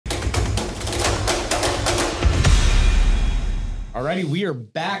Alrighty, we are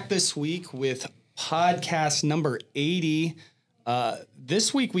back this week with podcast number 80.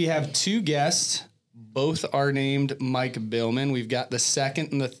 This week we have two guests. Both are named Mike Billman. We've got the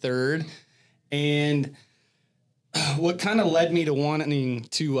second and the third. And what kind of led me to wanting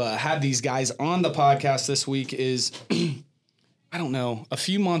to have these guys on the podcast this week is, I don't know, a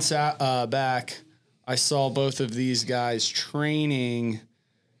few months back, I saw both of these guys training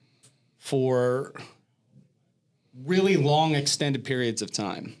for really long extended periods of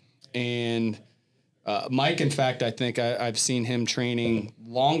time. And Mike, in fact, I think I've seen him training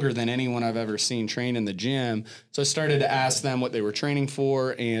longer than anyone I've ever seen train in the gym. So I started to ask them what they were training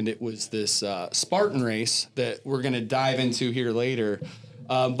for, and it was this Spartan race that we're going to dive into here later.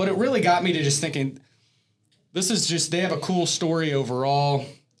 But it really got me to just thinking, they have a cool story overall.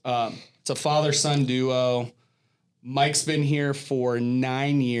 It's a father-son duo. Mike's been here for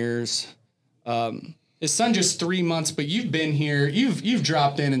 9 years. His son just 3 months, but you've been here. You've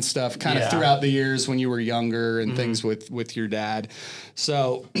dropped in and stuff kind of throughout the years when you were younger and things with your dad.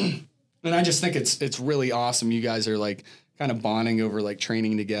 So, and I just think it's really awesome. You guys are like kind of bonding over like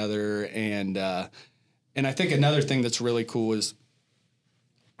training together, and I think another thing that's really cool is,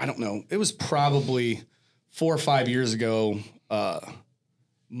 I don't know, it was probably 4 or 5 years ago.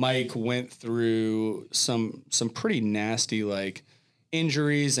 Mike went through some pretty nasty like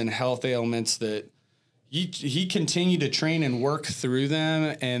injuries and health ailments that. He continued to train and work through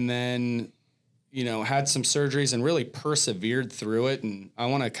them, and then, had some surgeries and really persevered through it. And I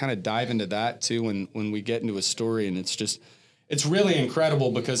want to kind of dive into that too when we get into his story. And it's really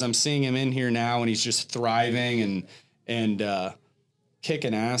incredible because I'm seeing him in here now and he's just thriving and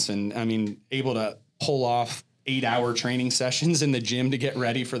kicking ass. And I mean, able to pull off 8-hour training sessions in the gym to get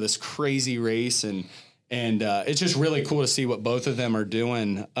ready for this crazy race. And it's just really cool to see what both of them are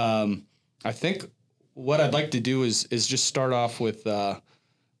doing. I think what I'd like to do is just start off with the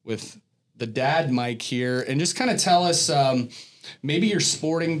dad, Mike, here, and just kind of tell us maybe your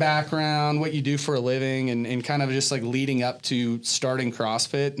sporting background, what you do for a living, and kind of just like leading up to starting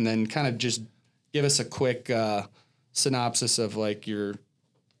CrossFit, and then kind of just give us a quick synopsis of like your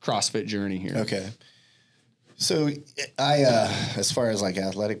CrossFit journey here. Okay. So I, as far as like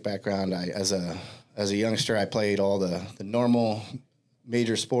athletic background, as a youngster, I played all the normal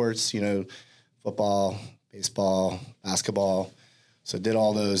major sports, football, baseball, basketball. So did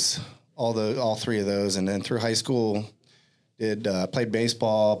all three of those. And then through high school, played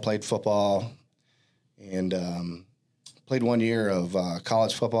baseball, played football, and played 1 year of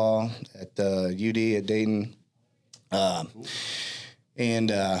college football at UD at Dayton.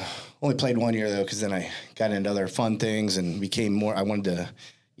 And only played 1 year, though, because then I got into other fun things and became more, I wanted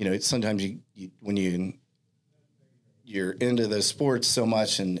to, sometimes when you're into the sports so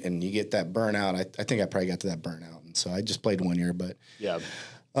much and you get that burnout. I think I probably got to that burnout. And so I just played 1 year, but yeah.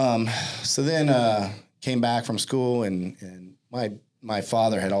 So then came back from school and my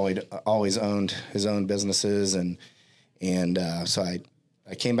father had always owned his own businesses. And so I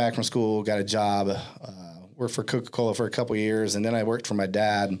came back from school, got a job, worked for Coca-Cola for a couple of years. And then I worked for my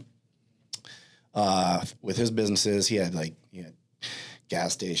dad, with his businesses. He had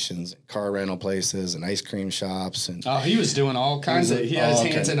gas stations, and car rental places, and ice cream shops, and he was doing all kinds of. He had his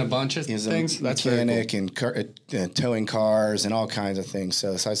hands in a bunch of things. That's mechanic cool. And towing cars and all kinds of things.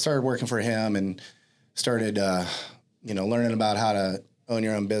 So I started working for him and started, learning about how to own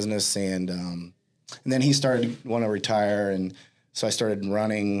your own business, and then he started want to retire, and so I started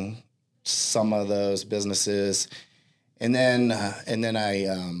running some of those businesses, and then I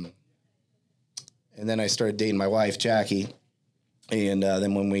started dating my wife, Jackie. And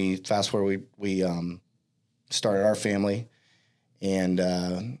then when we fast forward, we started our family and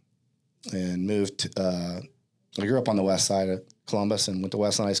moved. I grew up on the west side of Columbus and went to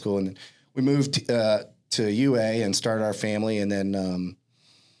Westland High School, and then we moved to UA and started our family. And then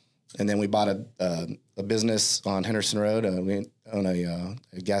we bought a business on Henderson Road. We own a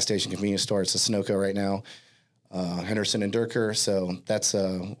gas station convenience store. It's a Sunoco right now, Henderson and Durker. So that's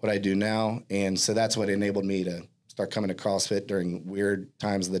what I do now, and so that's what enabled me to start coming to CrossFit during weird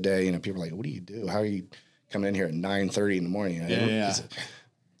times of the day. People are like, what do you do? How are you coming in here at 9:30 in the morning? Yeah.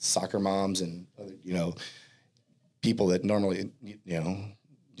 Soccer moms and other, people that normally, do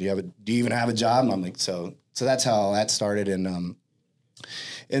you even have a job? And I'm like, so that's how that started. And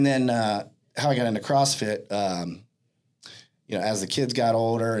then how I got into CrossFit, as the kids got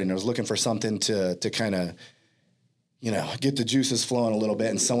older and I was looking for something to kind of, get the juices flowing a little bit,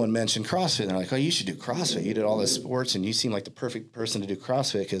 and someone mentioned CrossFit, and they're like, oh, you should do CrossFit. You did all this sports, and you seem like the perfect person to do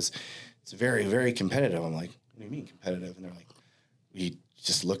CrossFit because it's very, very competitive. I'm like, what do you mean competitive? And they're like, you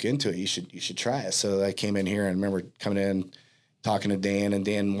just look into it. You should try it. So I came in here and I remember coming in, talking to Dan, and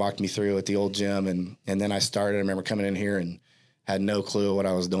Dan walked me through at the old gym. And then I started. I remember coming in here and had no clue what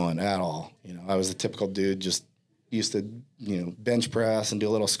I was doing at all. You know, I was a typical dude, just used to, you know, bench press and do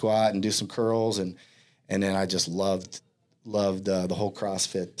a little squat and do some curls. And then I just loved the whole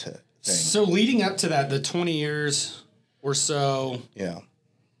CrossFit thing. So leading up to that, the 20 years or so,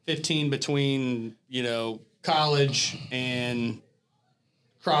 15 between, you know, college and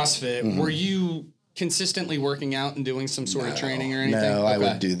CrossFit, were you consistently working out and doing some sort of training or anything? No, I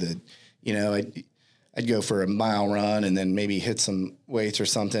would do you know, I'd go for a mile run and then maybe hit some weights or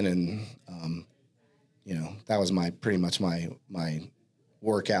something. And, you know, that was pretty much my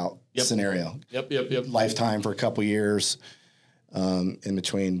workout scenario. Yep. Lifetime for a couple years. In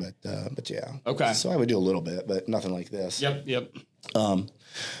between, but yeah. Okay. So I would do a little bit, but nothing like this. Yep.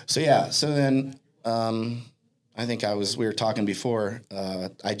 So then, I think we were talking before,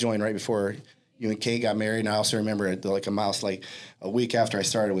 I joined right before you and Kate got married. And I also remember like a week after I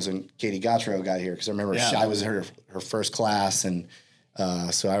started was when Katie Gautreaux got here. Cause I remember I was her first class. And,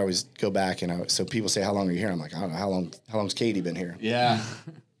 so I always go back so people say, how long are you here? I'm like, I don't know how long's Katie been here? Yeah.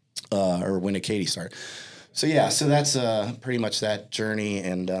 Or when did Katie start? So yeah, so that's pretty much that journey,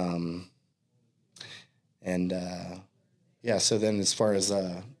 and so then as far as you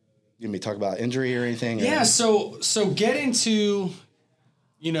want me to talk about injury or anything? Yeah, so get into,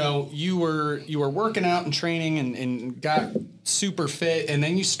 you know, you were working out and training and got super fit, and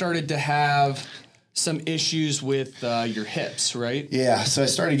then you started to have some issues with your hips, right? Yeah, so I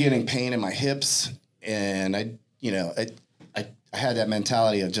started getting pain in my hips, and I had that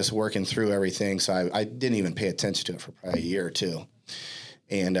mentality of just working through everything, so I didn't even pay attention to it for probably a year or two.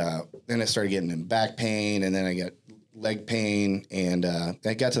 And then I started getting in back pain, and then I got leg pain, and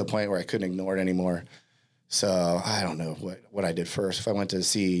that got to the point where I couldn't ignore it anymore. So I don't know what I did first. If I went to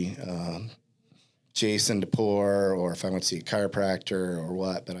see Jason DePore, or if I went to see a chiropractor or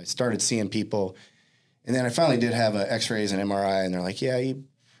what, but I started seeing people. And then I finally did have x-rays and MRI, and they're like, yeah, you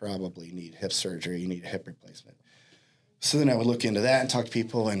probably need hip surgery. You need a hip replacement. So then I would look into that and talk to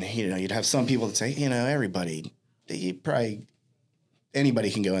people, and, you know, you'd have some people that say, you know, anybody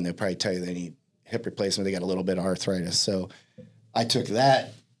can go in there, probably tell you they need hip replacement. They got a little bit of arthritis. So I took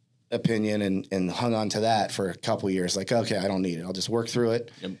that opinion and hung on to that for a couple of years. Like, okay, I don't need it. I'll just work through it,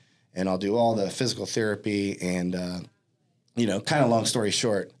 and I'll do all the physical therapy. And, you know, kind of long story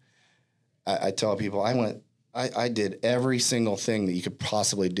short, I tell people I did every single thing that you could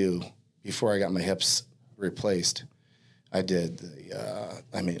possibly do before I got my hips replaced. I did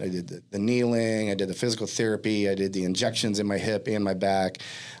the kneeling, I did the physical therapy, I did the injections in my hip and my back.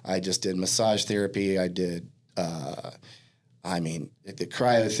 I just did massage therapy. I did, the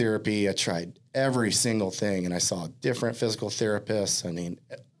cryotherapy. I tried every single thing, and I saw different physical therapists. I mean,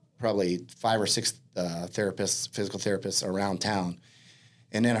 probably 5 or 6 physical therapists around town.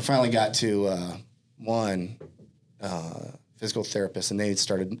 And then I finally got to one physical therapist, and they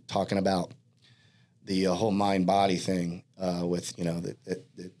started talking about the whole mind-body thing with, you know, that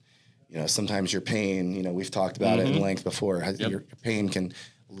you know, sometimes your pain, you know, we've talked about it in length before. Your pain a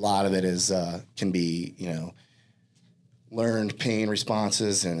lot of it can be, you know, learned pain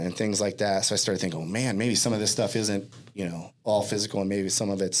responses and things like that. So I started thinking, oh man, maybe some of this stuff isn't, you know, all physical, and maybe some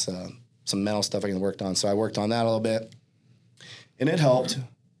of it's some mental stuff I can work on. So I worked on that a little bit, and it helped.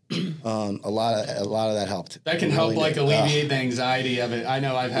 A lot of that helped. That can help, like, alleviate the anxiety of it. I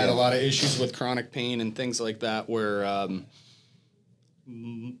know I've had a lot of issues with chronic pain and things like that, where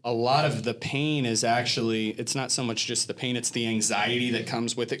a lot of the pain is actually, it's not so much just the pain, it's the anxiety that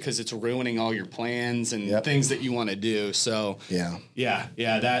comes with it, because it's ruining all your plans and things that you want to do. So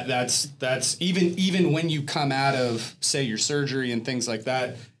that's even when you come out of, say, your surgery and things like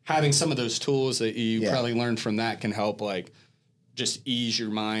that, having some of those tools that you probably learned from that can help, like, just ease your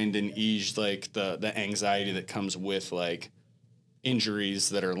mind and ease, like, the anxiety that comes with, like, injuries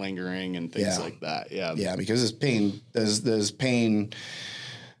that are lingering and things like that. Yeah, because there's pain. There's pain.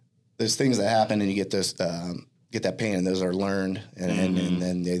 There's things that happen, and you get that pain, and those are learned, and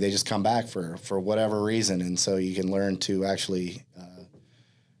then they just come back for whatever reason, and so you can learn to actually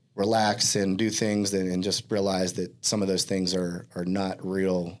relax and do things and just realize that some of those things are not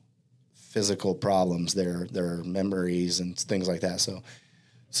real physical problems. They're memories and things like that.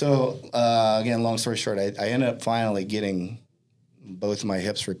 So again, long story short, I ended up finally getting both my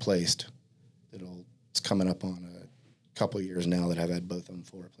hips replaced. It's coming up on a couple of years now that I've had both of them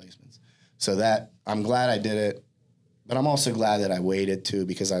full replacements. So that, I'm glad I did it, but I'm also glad that I waited too,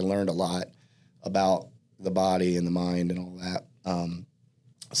 because I learned a lot about the body and the mind and all that.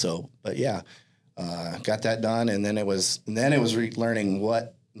 Got that done, and then it was learning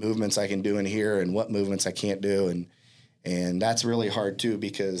what movements I can do in here and what movements I can't do, And that's really hard too,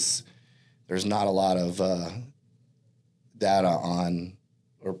 because there's not a lot of data on,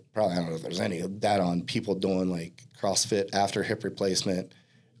 or probably I don't know if there's any data on people doing like CrossFit after hip replacement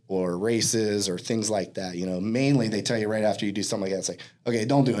or races or things like that. You know, mainly they tell you right after you do something like that, it's like, okay,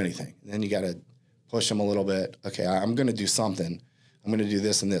 don't do anything. And then you got to push them a little bit. Okay, I'm going to do something. I'm going to do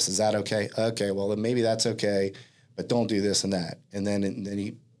this and this. Is that okay? Okay, well, then maybe that's okay, but don't do this and that. And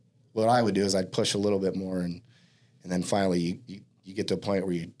then what I would do is I'd push a little bit more, and then finally you get to a point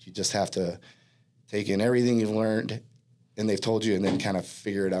where you just have to take in everything you've learned and they've told you, and then kind of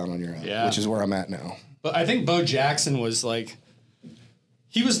figure it out on your own, which is where I'm at now. But I think Bo Jackson was like,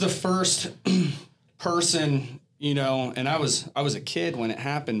 he was the first person, you know, and I was a kid when it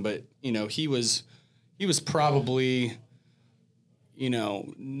happened, but, you know, he was probably, you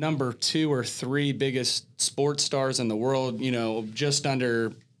know, number 2 or 3 biggest sports stars in the world, you know, just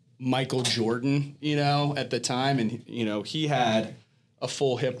under Michael Jordan, you know, at the time. And, you know, he had a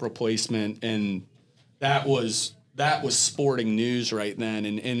full hip replacement, and that was sporting news right then.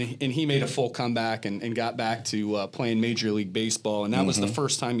 And he made a full comeback and got back to playing Major League Baseball. And that was the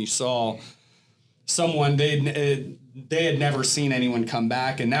first time you saw someone, they had never seen anyone come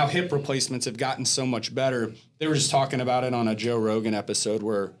back. And now hip replacements have gotten so much better. They were just talking about it on a Joe Rogan episode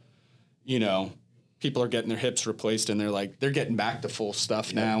where, you know, people are getting their hips replaced and they're getting back to full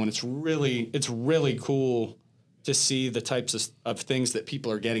stuff now. And it's really cool to see the types of things that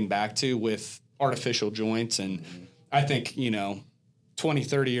people are getting back to with artificial joints. And I think, you know, 20,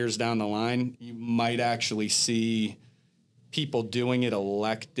 30 years down the line, you might actually see people doing it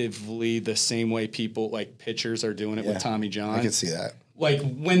electively the same way people like pitchers are doing it with Tommy John. I can see that. Like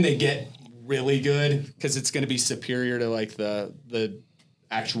when they get really good, because it's going to be superior to like the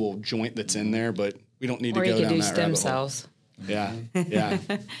actual joint that's in there, but we don't need to go down that rabbit hole. Or you could do stem cells. Yeah, yeah.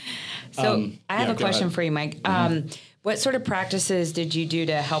 So I have a question for you, Mike. What sort of practices did you do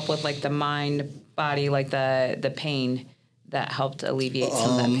to help with like the mind, body, like the pain that helped alleviate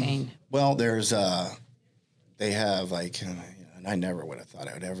some of that pain? Well, there's they have like, and I never would have thought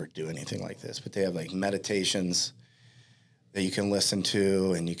I would ever do anything like this, but they have like meditations that you can listen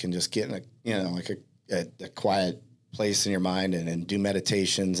to, and you can just get in a, you know, like a quiet place in your mind and do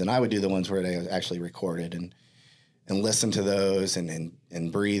meditations. And I would do the ones where they actually recorded and listen to those,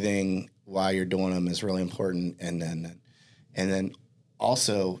 and breathing while you're doing them is really important. And then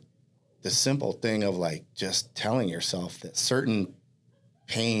also the simple thing of like just telling yourself that certain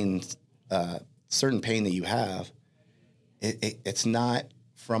pain that you have, it's not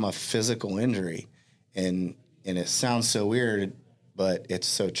from a physical injury, and it sounds so weird, but it's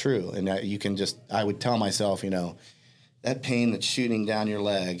so true. And you can I would tell myself, you know, that pain that's shooting down your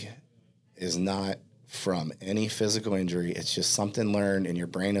leg is not from any physical injury. It's just something learned, and your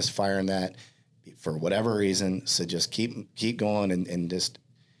brain is firing that for whatever reason. So just keep going and just,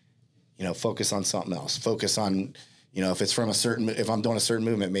 you know, focus on something else. Focus on, you know, if I'm doing a certain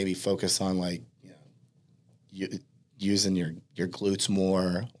movement, maybe focus on like, you know, using your glutes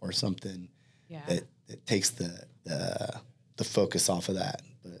more or something that takes the focus off of that.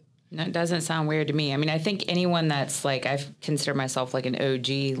 But no, it doesn't sound weird to me. I mean, I think anyone that's like, I consider myself like an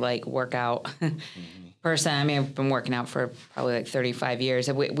OG, like workout person. I mean, I've been working out for probably like 35 years.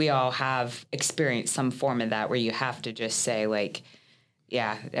 And we all have experienced some form of that where you have to just say like,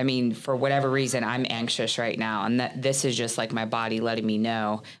 yeah, I mean, for whatever reason, I'm anxious right now. And that this is just like my body letting me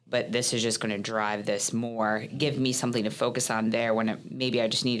know, but this is just going to drive this more, give me something to focus on there when maybe I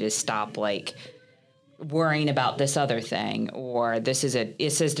just need to stop like worrying about this other thing, or it's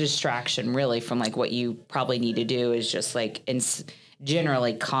a distraction really from like what you probably need to do is just like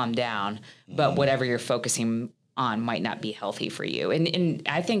generally calm down. But whatever you're focusing on might not be healthy for you. And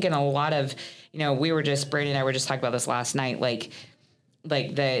I think in a lot of, you know, Brandon and I were just talking about this last night, like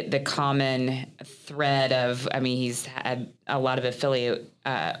the common thread of, I mean, he's had a lot of affiliate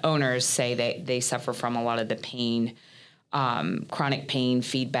owners say that they suffer from a lot of the pain, chronic pain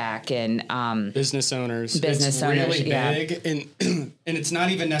feedback, and business owners. It's really big, and it's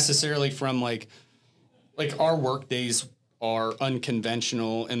not even necessarily from like our work days are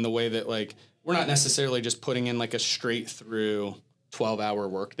unconventional in the way that like we're not necessarily just putting in like a straight through 12-hour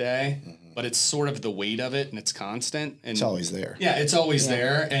workday, but it's sort of the weight of it, and it's constant. And it's always there. Yeah, it's always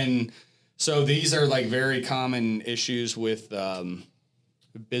there. And so these are like very common issues with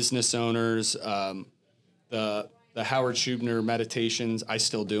business owners. The Howard Schubner meditations, I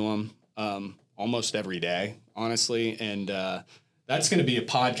still do them almost every day, honestly. And that's going to be a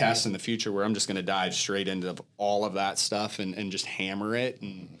podcast in the future where I'm just going to dive straight into all of that stuff and just hammer it.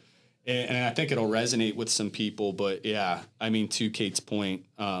 And I think it'll resonate with some people. But yeah, I mean, to Kate's point,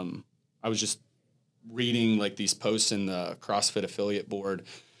 I was just reading like these posts in the CrossFit affiliate board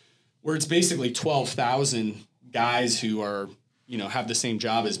where it's basically 12,000 guys who are, you know, have the same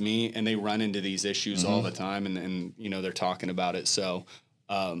job as me, and they run into these issues all the time, and you know, they're talking about it. So,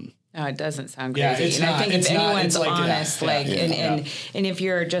 no, it doesn't sound crazy. Yeah, it's and not, I think if anyone's like, honest, and if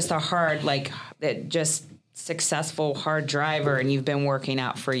you're just a hard, like, just successful, hard driver and you've been working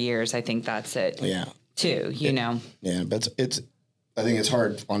out for years, I think that's it. Yeah. Too, you know. Yeah, but I think it's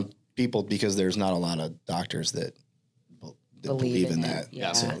hard on people because there's not a lot of doctors that believe in that.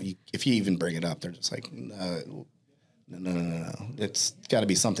 Yeah. So if you even bring it up, they're just like, no. It's got to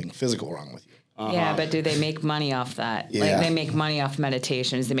be something physical wrong with you. Yeah, but do they make money off that? Yeah. Like, they make money off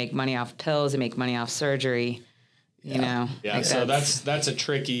meditations, they make money off pills, they make money off surgery. You know. Yeah, like so that's a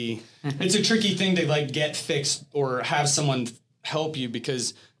tricky. It's a tricky thing to like get fixed or have someone help you,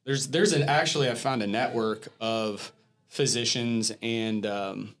 because there's actually I found a network of physicians and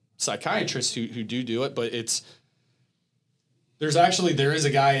psychiatrists who do it, but there is a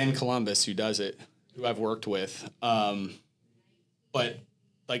guy in Columbus who does it, who I've worked with, but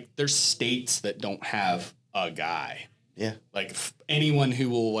like there's states that don't have a guy. Yeah. Like anyone who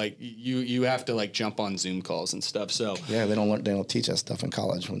will like you have to like jump on Zoom calls and stuff. So yeah, they don't teach us stuff in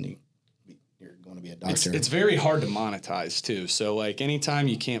college when you're going to be a doctor. It's very hard to monetize too. So like anytime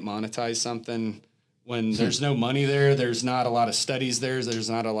you can't monetize something when there's no money there, there's not a lot of studies there's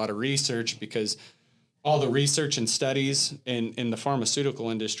not a lot of research, because all the research and studies in the pharmaceutical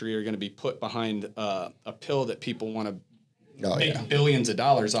industry are going to be put behind a pill that people want to make billions of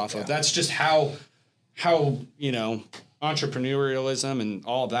dollars off of. That's just how you know, entrepreneurialism and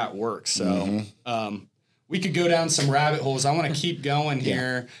all of that works. So we could go down some rabbit holes. I want to keep going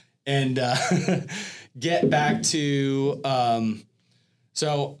here and get back to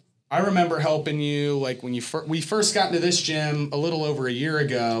so I remember helping you like when we first got into this gym a little over a year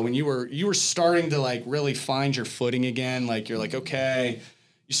ago, when you were starting to like really find your footing again. Like you're like, okay,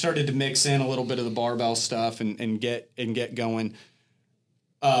 you started to mix in a little bit of the barbell stuff and get going.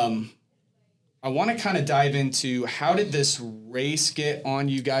 I want to kind of dive into, how did this race get on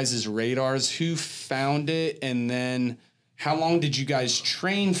you guys' radars? Who found it? And then how long did you guys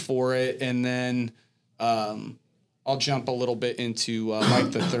train for it? And then I'll jump a little bit into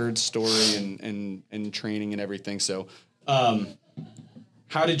like the third story and training and everything. So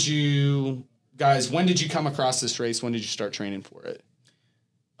how did you guys, when did you come across this race? When did you start training for it?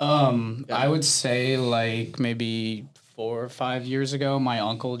 I would say like maybe 4 or 5 years ago, my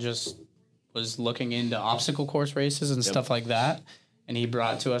uncle just was looking into obstacle course races and stuff like that. And he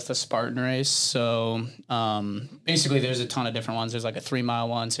brought to us the Spartan race. So basically there's a ton of different ones. There's like a 3-mile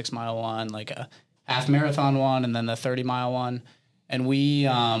one, 6-mile one, like a half marathon one, and then the 30-mile one. And we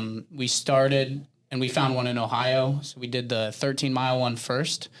started and we found one in Ohio. So we did the 13-mile one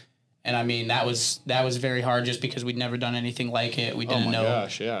first. And I mean, that was very hard just because we'd never done anything like it. We didn't know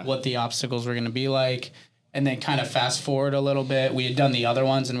what the obstacles were going to be like. And then kind of fast forward a little bit, we had done the other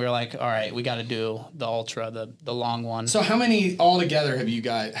ones and we were like, all right, we got to do the ultra, the long one. So how many altogether had you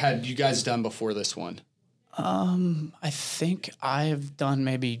guys done before this one? I think I've done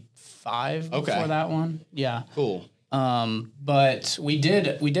maybe 5 before that one. Yeah. Cool. But we did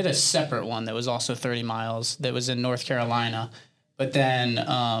a separate one that was also 30 miles that was in North Carolina. But then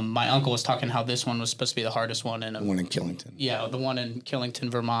my uncle was talking how this one was supposed to be the hardest one. The one in Killington. Yeah, the one in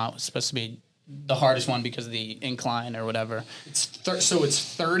Killington, Vermont was supposed to be the hardest one because of the incline or whatever. So it's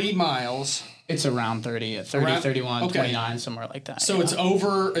 30 miles. It's around 30, 31, 29, somewhere like that. So it's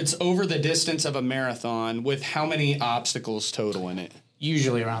over the distance of a marathon with how many obstacles total in it?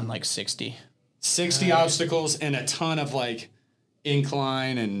 Usually around like 60. 60 obstacles and a ton of like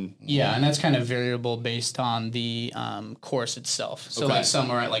incline and... Yeah, and that's kind of variable based on the course itself. So like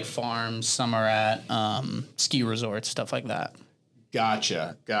some are at like farms, some are at ski resorts, stuff like that.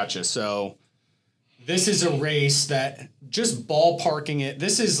 Gotcha. So this is a race that, just ballparking it,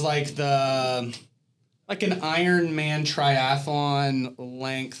 this is like an Ironman triathlon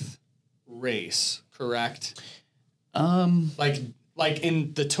length race, correct? Like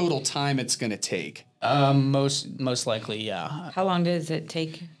in the total time it's going to take. Most likely, yeah. How long does it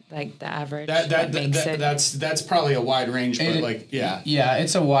take? Like the average? That's probably a wide range, but Yeah,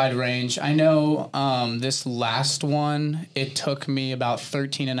 it's a wide range. I know this last one, it took me about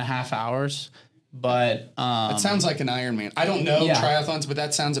 13 and a half hours. But it sounds like an Ironman. I don't know triathlons, but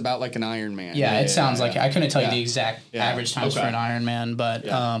that sounds about like an Ironman. Yeah, it sounds like I couldn't tell you the exact average times for an Ironman,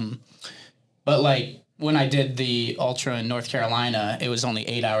 but like when I did the ultra in North Carolina, it was only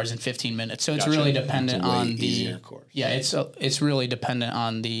 8 hours and 15 minutes. So it's really dependent on the course. Yeah, it's really dependent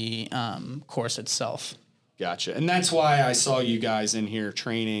on the course itself. Gotcha. And that's why I saw you guys in here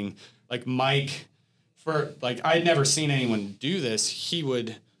training. Like Mike for like, I'd never seen anyone do this. He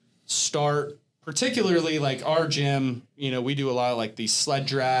would start, particularly like our gym, we do a lot of like these sled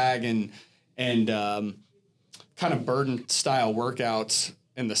drag and kind of burden style workouts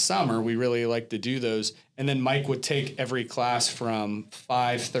in the summer. We really like to do those. And then Mike would take every class from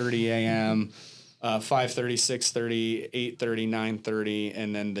 5:30 a.m., 5:30, 6:30, 8:30, 9:30,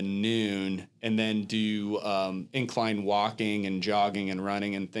 and then the noon, and then do incline walking and jogging and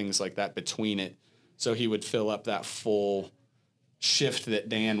running and things like that between it. So he would fill up that full shift that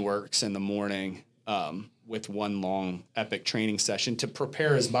Dan works in the morning with one long epic training session to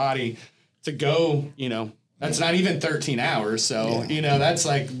prepare his body to go, that's not even 13 hours. So, that's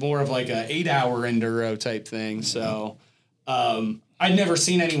like more of like a 8-hour enduro type thing. So, I'd never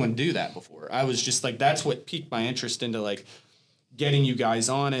seen anyone do that before. I was just like, that's what piqued my interest into like getting you guys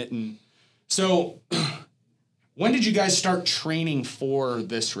on it. And so when did you guys start training for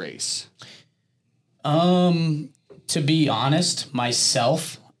this race? To be honest,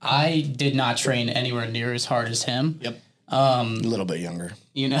 myself, I did not train anywhere near as hard as him. Yep. A little bit younger.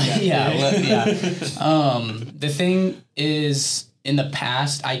 Yeah. The thing is, in the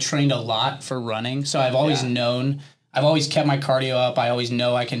past, I trained a lot for running. So I've always known, I've always kept my cardio up. I always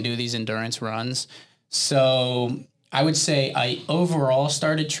know I can do these endurance runs. So I would say I overall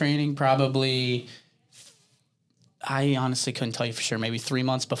started training probably, I honestly couldn't tell you for sure, maybe 3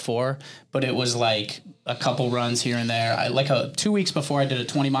 months before, but it was like a couple runs here and there. 2 weeks before I did a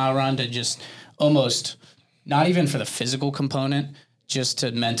 20-mile run to just almost, not even for the physical component, just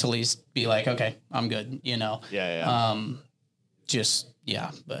to mentally be like, okay, I'm good,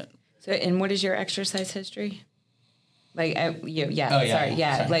 but. So, and what is your exercise history? Like, Sorry.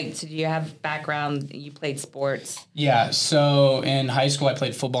 Like, so do you have background? You played sports? Yeah. So in high school, I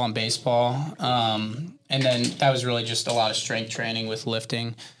played football and baseball. And then that was really just a lot of strength training with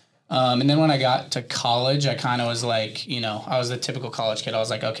lifting. And then when I got to college, I kind of was like, I was the typical college kid. I was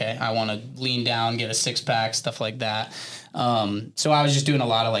like, okay, I want to lean down, get a 6-pack, stuff like that. So I was just doing a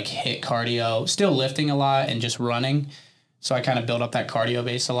lot of like HIIT cardio, still lifting a lot and just running. So I kind of built up that cardio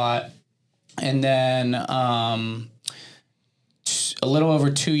base a lot. And then a little over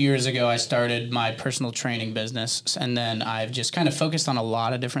 2 years ago, I started my personal training business. And then I've just kind of focused on a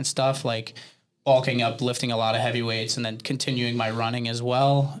lot of different stuff, like bulking up, lifting a lot of heavy weights, and then continuing my running as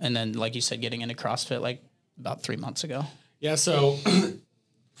well. And then, like you said, getting into CrossFit like about 3 months ago. Yeah. So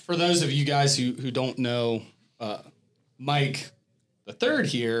for those of you guys who don't know, Mike, the third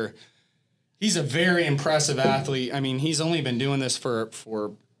here, he's a very impressive athlete. I mean, he's only been doing this for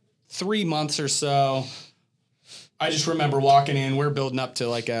 3 months or so. I just remember walking in, we're building up to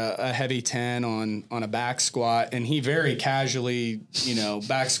like a heavy 10 on a back squat, and he very casually,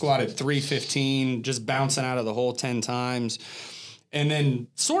 back squatted 315, just bouncing out of the hole 10 times, and then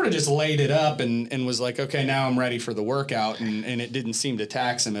sort of just laid it up and was like, okay, now I'm ready for the workout, and it didn't seem to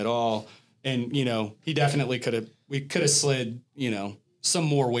tax him at all. And, he definitely we could have slid, some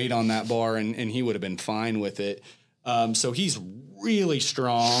more weight on that bar and he would have been fine with it. So he's really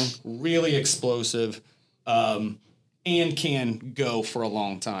strong, really explosive, and can go for a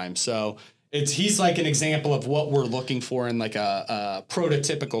long time. So he's like an example of what we're looking for in like a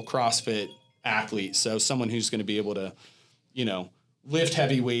prototypical CrossFit athlete. So someone who's going to be able to, lift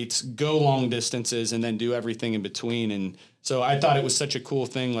heavy weights, go long distances, and then do everything in between. And so I thought it was such a cool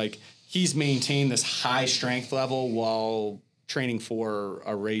thing. Like, he's maintained this high strength level while training for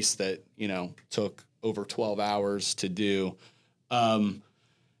a race that, took over 12 hours to do.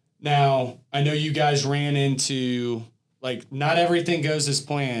 Now, I know you guys ran into, like, not everything goes as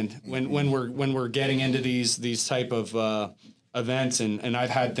planned when we're getting into these type of events, and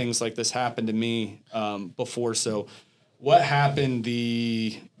I've had things like this happen to me before. So what happened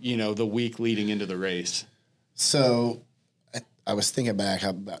the week leading into the race? So I was thinking back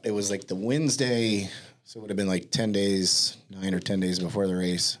how it was like the Wednesday, so it would have been like 9 or 10 days before the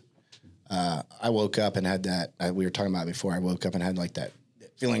race. I woke up and had that, we were talking about it before, I woke up and had like that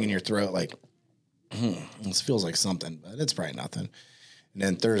feeling in your throat, like, this feels like something, but it's probably nothing. And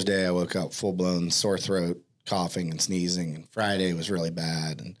then Thursday, I woke up full-blown sore throat, coughing and sneezing, and Friday was really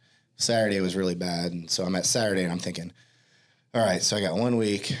bad, and Saturday was really bad. And so I'm at Saturday, and I'm thinking, all right, so I got 1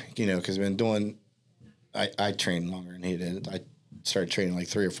 week, because I've been doing, I trained longer than he did. I started training like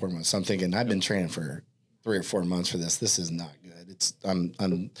 3 or 4 months. So I'm thinking, I've been training for 3 or 4 months for this. This is not good.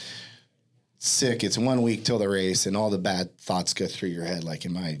 I'm sick. It's 1 week till the race, and all the bad thoughts go through your head. Like,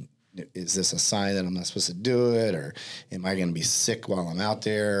 is this a sign that I'm not supposed to do it? Or am I going to be sick while I'm out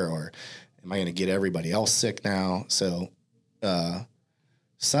there? Or am I going to get everybody else sick now? So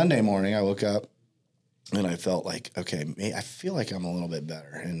Sunday morning, I woke up And I felt like, okay, I feel like I'm a little bit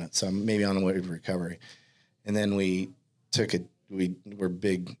better. And so I'm maybe on the way to recovery. And then we're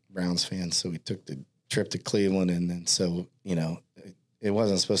big Browns fans. So we took the trip to Cleveland. And then, so, it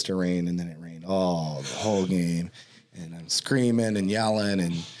wasn't supposed to rain. And then it rained the whole game. And I'm screaming and yelling.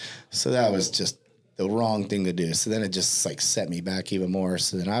 And so that was just the wrong thing to do. So then it just like set me back even more.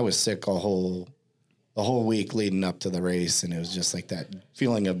 So then I was sick the whole week leading up to the race. And it was just like that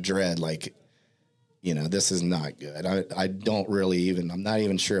feeling of dread, like, this is not good. I don't really I'm not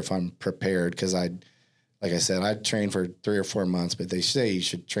even sure if I'm prepared because like I said, I trained for 3 or 4 months, but they say you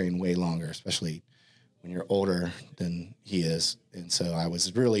should train way longer, especially when you're older than he is. And so I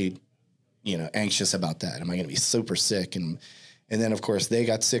was really, anxious about that. Am I going to be super sick? And then of course they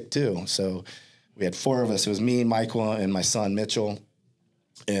got sick too. So we had 4 of us. It was me, Michael, and my son, Mitchell,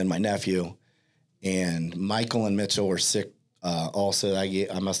 and my nephew. And Michael and Mitchell were sick. Also,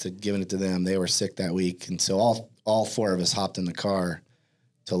 I must have given it to them. They were sick that week. And so all 4 of us hopped in the car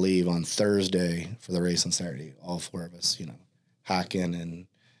to leave on Thursday for the race on Saturday. All 4 of us, hacking and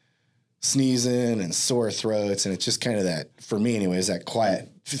sneezing and sore throats. And it's just kind of that, for me anyways, that quiet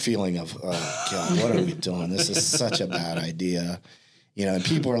feeling of, oh, God, what are we doing? This is such a bad idea. And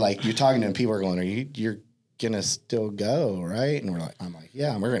people are like, you're talking to them, people are going, you're going to still go, right? And I'm like,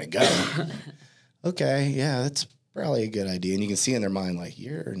 yeah, we're going to go. Okay, yeah, that's probably a good idea. And you can see in their mind, like,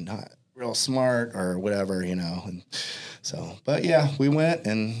 you're not real smart or whatever, And so, but yeah, we went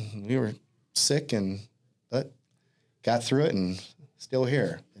and we were sick but got through it and still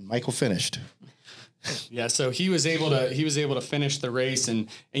here. And Michael finished. Yeah, so he was able to finish the race, and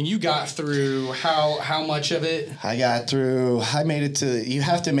you got through how much of it? I made it to, you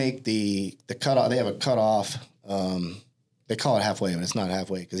have to make the cutoff. They have a cutoff. They call it halfway, but it's not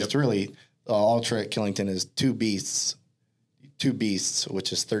halfway because it's really, Ultra at Killington is two beasts,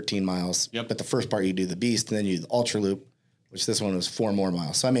 which is 13 miles. Yep. But the first part you do the beast, and then you do the Ultra Loop, which this one was 4 more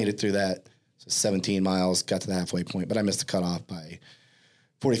miles. So I made it through that. So 17 miles, got to the halfway point, but I missed the cutoff by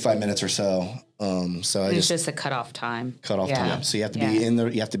 45 minutes or so. So it's just a cutoff time. Time. So you have to be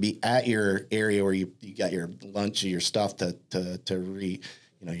you have to be at your area where you got your lunch, your stuff to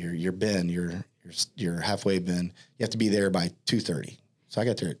your bin, your halfway bin. You have to be there by 2:30. So I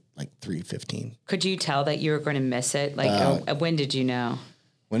got there at like 3:15. Could you tell that you were going to miss it? Like, when did you know?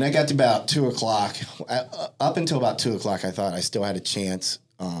 When I got to about 2:00, up until about 2:00, I thought I still had a chance.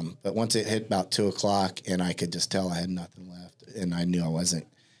 But once it hit about 2:00, and I could just tell I had nothing left, and I knew I wasn't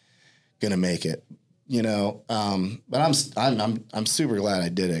gonna make it. But I'm super glad I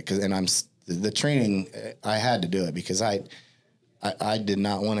did it because the training, I had to do it because I did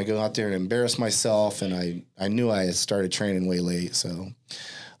not want to go out there and embarrass myself, and I knew I had started training way late. So,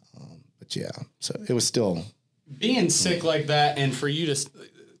 but yeah, so it was still being sick like that, and for you to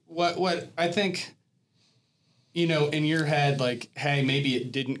what I think, in your head, like, hey, maybe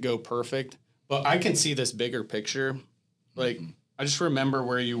it didn't go perfect, but I can see this bigger picture. Like, I just remember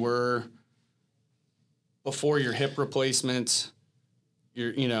where you were before your hip replacement.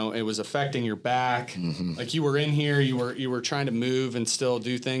 It was affecting your back. Mm-hmm. Like, you were in here, you were trying to move and still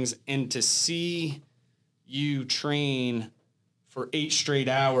do things. And to see you train for 8 straight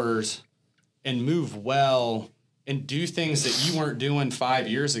hours and move well and do things that you weren't doing 5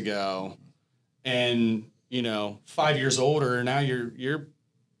 years ago, and 5 years older, now you're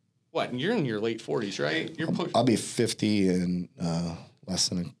what? You're in your late 40s, right? I'll be 50 in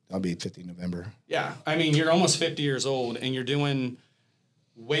I'll be 50 in November. Yeah, I mean, you're almost 50 years old, and you're doing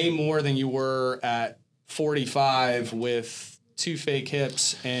way more than you were at 45 with 2 fake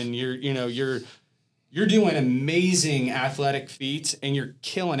hips, and you're doing amazing athletic feats, and you're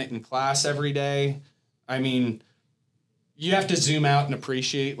killing it in class every day. I mean, you have to zoom out and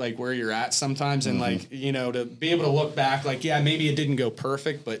appreciate like where you're at sometimes, and like, to be able to look back, like, yeah, maybe it didn't go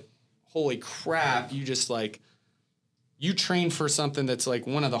perfect, but holy crap, you just like, you train for something that's like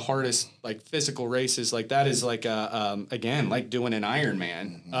one of the hardest like physical races. Like, that is like again, like doing an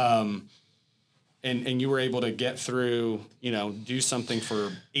Ironman. And you were able to get through, do something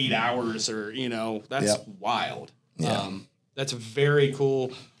for 8 hours or, that's wild. Yeah. That's very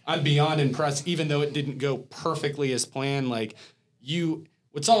cool. I'm beyond impressed, even though it didn't go perfectly as planned. Like,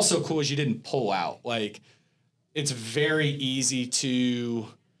 what's also cool is you didn't pull out. Like, it's very easy to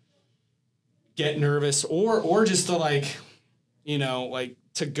get nervous or just to like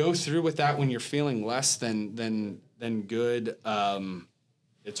to go through with that when you're feeling less than good.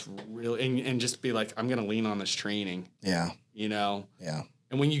 It's really, and just be like, I'm going to lean on this training. Yeah. Yeah.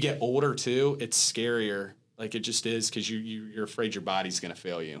 And when you get older too, it's scarier. Like, it just is, because you're afraid your body's going to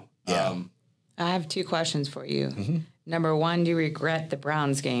fail you. Yeah. I have 2 questions for you. Mm-hmm. Number 1, do you regret the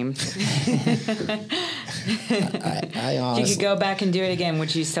Browns game? I If honestly, you could go back and do it again,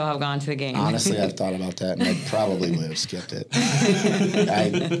 would you still have gone to the game? honestly, I've thought about that, and I probably would have skipped it. I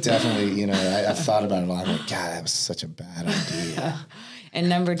definitely, I've thought about it a lot. I'm like, God, that was such a bad idea. And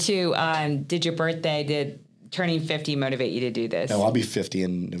number 2, did turning 50 motivate you to do this? No, I'll be 50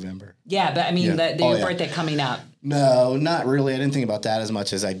 in November. Yeah, but I mean, Yeah. your birthday coming up. No, not really. I didn't think about that as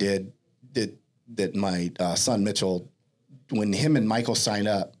much as I did that my son Mitchell, when him and Michael signed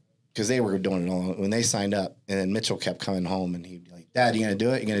up, because they were doing it all, when they signed up, and then Mitchell kept coming home, and he'd be like, Dad, you going to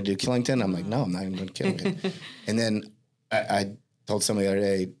do it? You going to do Killington? I'm like, no, I'm not even going to Killington. And then I told somebody the other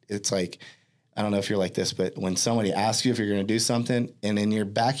day, it's like, I don't know if you're like this, but when somebody asks you if you're going to do something, and in your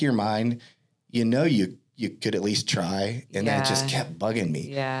back of your mind, you could at least try, and then it just kept bugging me.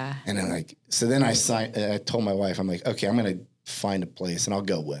 Yeah. And I'm like, so then I told my wife, I'm like, okay, I'm going to find a place, and I'll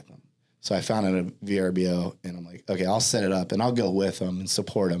go with them. So I found a VRBO, and I'm like, okay, I'll set it up, and I'll go with them and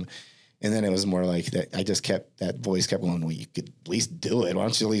support them. And then it was more like that. That voice kept going, well, you could at least do it. Why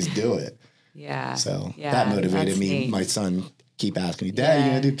don't you at least do it? Yeah. So that motivated me. Neat. My son keep asking me, Dad, you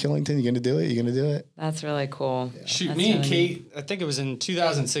going to do Killington? You going to do it? You going to do it? That's really cool. Yeah. Shoot, That's me and really Kate, neat. I think it was in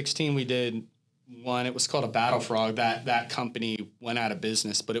 2016, we did one. It was called a Battle Frog. That company went out of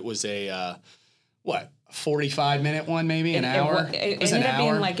business, but it was a, 45-minute one, maybe, an hour? It was an ended up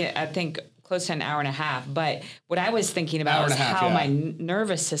hour. being like, I think, close to an hour and a half. But what I was thinking about was how my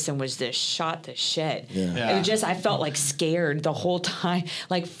nervous system was just shot to shit. Yeah. It was just, I felt like scared the whole time.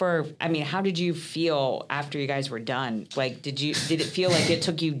 Like how did you feel after you guys were done? Like, did it feel like it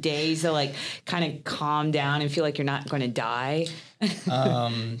took you days to like kind of calm down and feel like you're not going to die?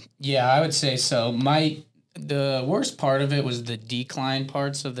 Yeah, I would say so. The worst part of it was the decline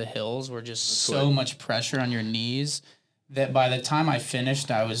parts of the hills were just so much pressure on your knees that by the time I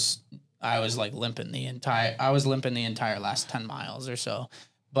finished, I was like limping the entire last 10 miles or so.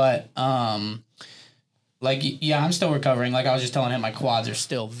 But, I'm still recovering. Like I was just telling him, my quads are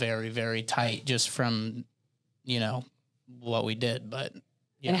still very, very tight just from, what we did. But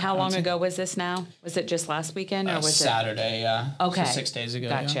yeah. And how long ago was this now? Was it just last weekend or was Saturday? Yeah. Okay. So 6 days ago.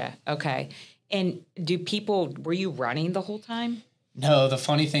 Gotcha. Yeah. Okay. And were you running the whole time? No, the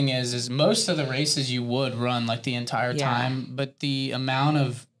funny thing is most of the races you would run like the entire time, but the amount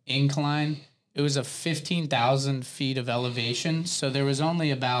of incline, it was a 15,000 feet of elevation. So there was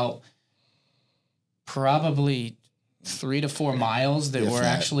only about probably 3 to 4 miles that were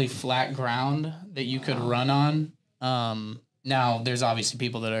actually flat ground that you could run on. Now there's obviously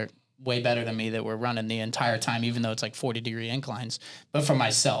people that are way better than me that were running the entire time, even though it's like 40-degree inclines. But for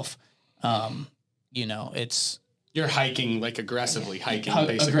myself, You're hiking, like aggressively hiking,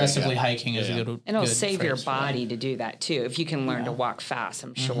 basically. Aggressively hiking is a good And it'll good save your phrase for body to do that too. If you can learn to walk fast,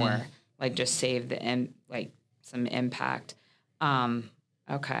 I'm sure. Like just save some impact.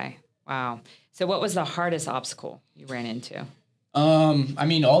 Okay. Wow. So what was the hardest obstacle you ran into? All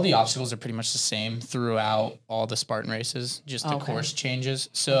the obstacles are pretty much the same throughout all the Spartan races, just the course changes.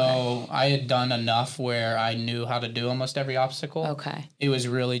 So I had done enough where I knew how to do almost every obstacle. Okay. It was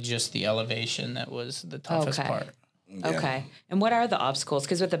really just the elevation that was the toughest part. Yeah. Okay. And what are the obstacles?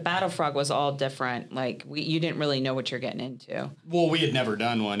 Because with the Battle Frog was all different. Like you didn't really know what you're getting into. Well, we had never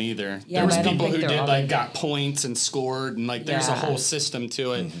done one either. Yeah, there was but I don't people think who they're did all got points and scored, and there's a whole system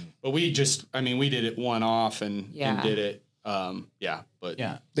to it. But we did it one off and did it.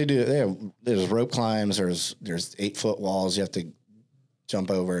 They do. There's rope climbs. There's 8-foot walls you have to jump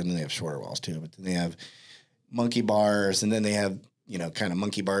over, and then they have shorter walls too. But then they have monkey bars, and then they have kind of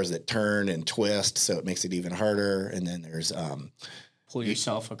monkey bars that turn and twist, so it makes it even harder. And then there's pull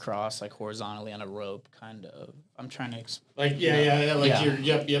yourself across like horizontally on a rope, kind of. I'm trying to explain. You're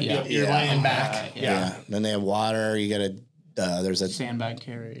laying back. Then they have water. You got to there's a Sandbag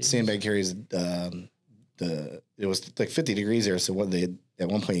carries. It was like 50 degrees there, so at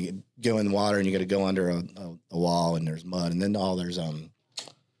one point you go in the water and you got to go under a wall, and there's mud, and then there's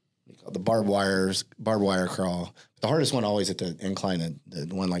the barbed wire crawl. The hardest one always at the incline, the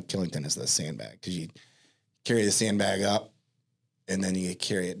one like Killington, is the sandbag, because you carry the sandbag up, and then you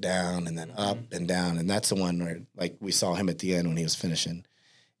carry it down, and then up and down, and that's the one where like we saw him at the end when he was finishing,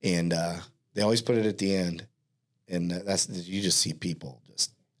 and they always put it at the end, and you just see people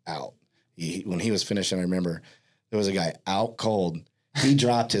just out. When he was finishing, I remember there was a guy out cold. He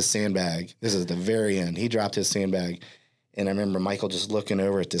dropped his sandbag. This is the very end. He dropped his sandbag, and I remember Michael just looking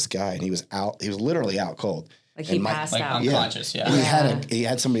over at this guy, and he was out. He was literally out cold. Like he passed out. Unconscious, yeah. And he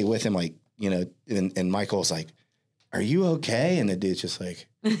had somebody with him, and Michael was like, "Are you okay?" And the dude's just like,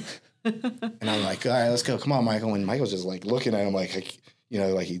 and I'm like, "All right, let's go. Come on, Michael." And Michael's just like looking at him like,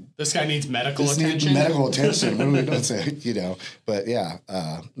 like this guy needs medical needs attention. medical attention. What do we don't say, But yeah,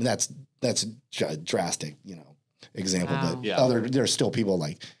 that's a drastic, example. Wow. But there's still people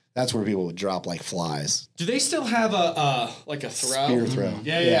like that's where people would drop like flies. Do they still have a throw? Spear throw.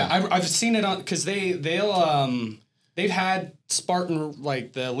 Yeah. I've seen it on because they've had Spartan,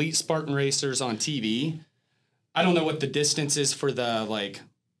 like the elite Spartan racers on TV. I don't know what the distance is for the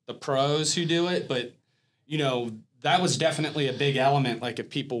pros who do it, but that was definitely a big element. Like if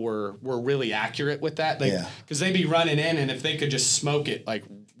people were really accurate with that, because they'd be running in, and if they could just smoke it like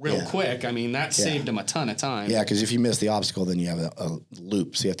real quick, I mean that saved them a ton of time. Yeah, because if you miss the obstacle, then you have a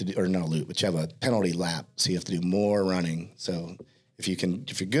loop. So you have to do, or not a loop, but you have a penalty lap. So you have to do more running. So if you're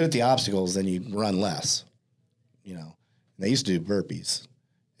good at the obstacles, then you run less. And they used to do burpees.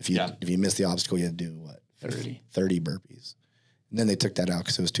 If you miss the obstacle, you had to do what? 30 burpees. And then they took that out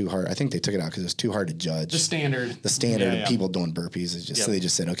because it was too hard. I think they took it out because it was too hard to judge. The standard of people doing burpees is just so they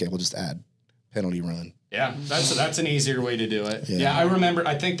just said, okay, we'll just add penalty run. Yeah, that's an easier way to do it. Yeah, I remember.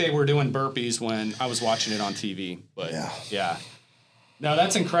 I think they were doing burpees when I was watching it on TV. But yeah. No,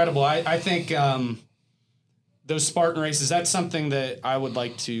 that's incredible. I think those Spartan races. That's something that I would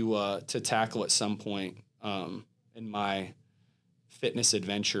like to tackle at some point in my fitness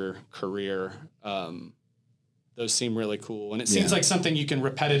adventure career. Those seem really cool. And it seems like something you can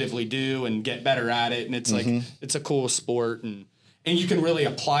repetitively do and get better at it. And it's like, it's a cool sport. And you can really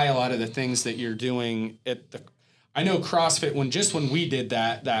apply a lot of the things that you're doing I know CrossFit, when we did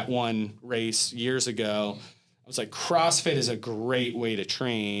that one race years ago, I was like, CrossFit is a great way to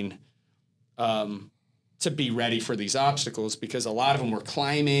train, to be ready for these obstacles, because a lot of them were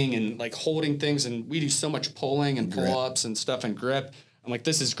climbing and like holding things. And we do so much pulling and pull-ups and stuff and grip. I'm like,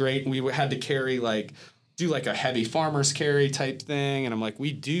 this is great. And we had to carry do like a heavy farmer's carry type thing. And I'm like,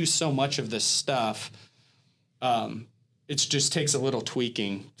 we do so much of this stuff. It just takes a little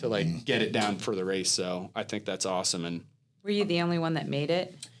tweaking to get it down for the race. So I think that's awesome. And were you the only one that made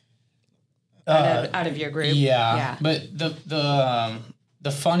it out of your group? Yeah. But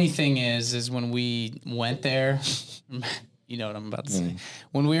the funny thing is when we went there, you know what I'm about to say.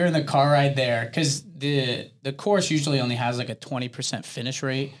 When we were in the car ride there, because the course usually only has like a 20% finish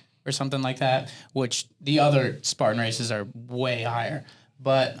rate or something like that, which the other Spartan races are way higher.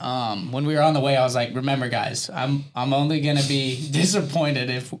 But when we were on the way, I was like, remember, guys, I'm only going to be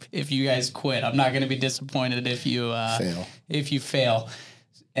disappointed if you guys quit. I'm not going to be disappointed if you fail.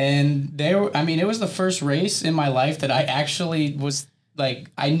 And it was the first race in my life that I actually was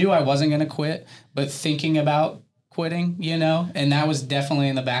like, I knew I wasn't going to quit, but thinking about quitting, and that was definitely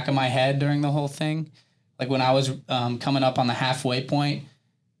in the back of my head during the whole thing. Like when I was coming up on the halfway point,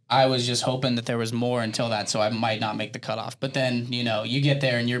 I was just hoping that there was more until that, so I might not make the cutoff. But then, you get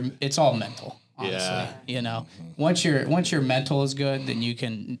there and it's all mental, honestly. Yeah. Once your mental is good, then you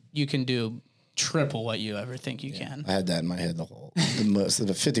can do triple what you ever think you can. I had that in my head the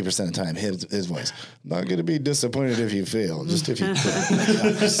 50% of the time. His voice. I'm not going to be disappointed if you fail, just if you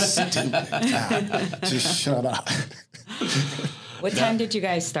quit. Stupid. Just shut up. What time did you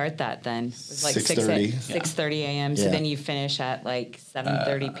guys start that then? It was like 6:30 a.m. So then you finish at like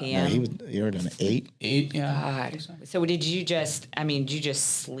 7:30 p.m. No, you were done at 8. 8, yeah. God. So did you just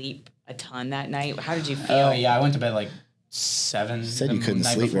sleep a ton that night? How did you feel? Oh, yeah. I went to bed like 7. You said you couldn't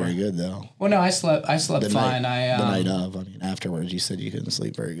sleep very good though. Well, no, I slept fine. The night of. Afterwards, you said you couldn't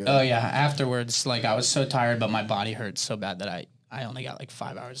sleep very good. Oh yeah, afterwards, I was so tired, but my body hurt so bad that I only got like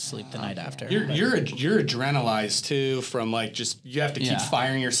 5 hours of sleep the night after. You're adrenalized too from you have to keep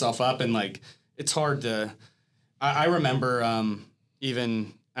firing yourself up, and it's hard to. I remember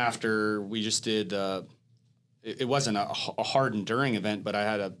even after we just did. It wasn't a hard enduring event, but I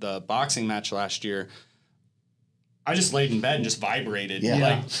had the boxing match last year. I just laid in bed and just vibrated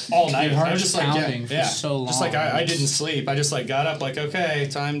all night. I was just for so long. Just I didn't sleep. I just got up okay,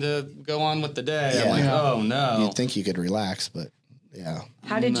 time to go on with the day. Yeah. I'm like, oh no. You'd think you could relax, but yeah.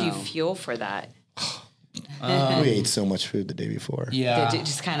 How did you fuel for that? We ate so much food the day before. Yeah. Did it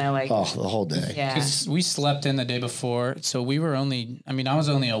just kind of the whole day. Yeah. Because we slept in the day before, so we were I was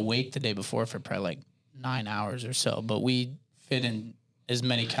only awake the day before for probably 9 hours or so, but we fit in as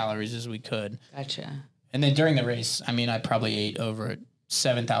many calories as we could. Gotcha. And then during the race, I probably ate over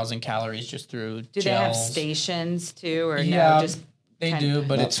 7,000 calories just through Do gels. they have stations too, or yeah, no? Just they do,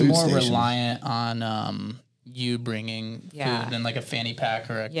 but it's more reliant on you bringing food than like a fanny pack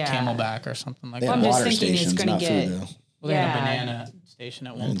or a camelback or something like that. I'm just thinking it's going to get. Well, they had a banana station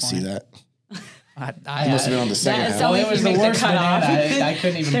at one point. I didn't see that. I Must have been on the second That's half. only it if was you the make worst the cutoff. banana. I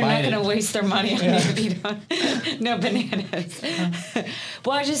couldn't even They're bite not going it. to waste their money on you if you don't. No bananas.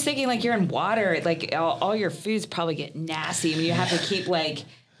 Well, I was just thinking, like, you're in water. Like, all your foods probably get nasty. I mean, you have to keep, like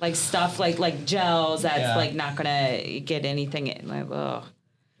stuff like gels that's, like, not going to get anything in. Like, oh.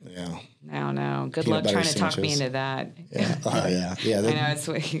 Yeah. No. Good Peanut luck trying butter to talk me sandwiches. into that. Yeah. Oh, yeah. Yeah. I know, it's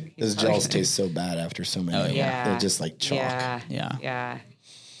sweet. Those gels taste so bad after so many. Oh, of them. yeah. They're just like chalk. Yeah.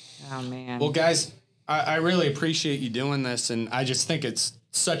 Oh, man. Well, guys, I really appreciate you doing this, and I just think it's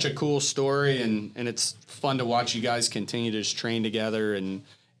such a cool story, and it's fun to watch you guys continue to just train together and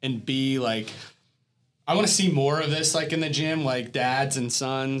be like. I want to see more of this, like in the gym, like dads and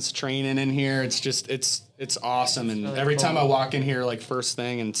sons training in here. It's just it's awesome, and really every cool. time I walk in here, like first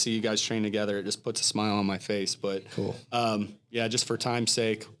thing, and see you guys train together, it just puts a smile on my face. But Cool. Yeah, just for time's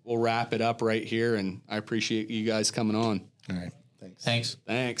sake, we'll wrap it up right here, and I appreciate you guys coming on. All right. Thanks. Thanks.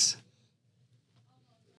 Thanks.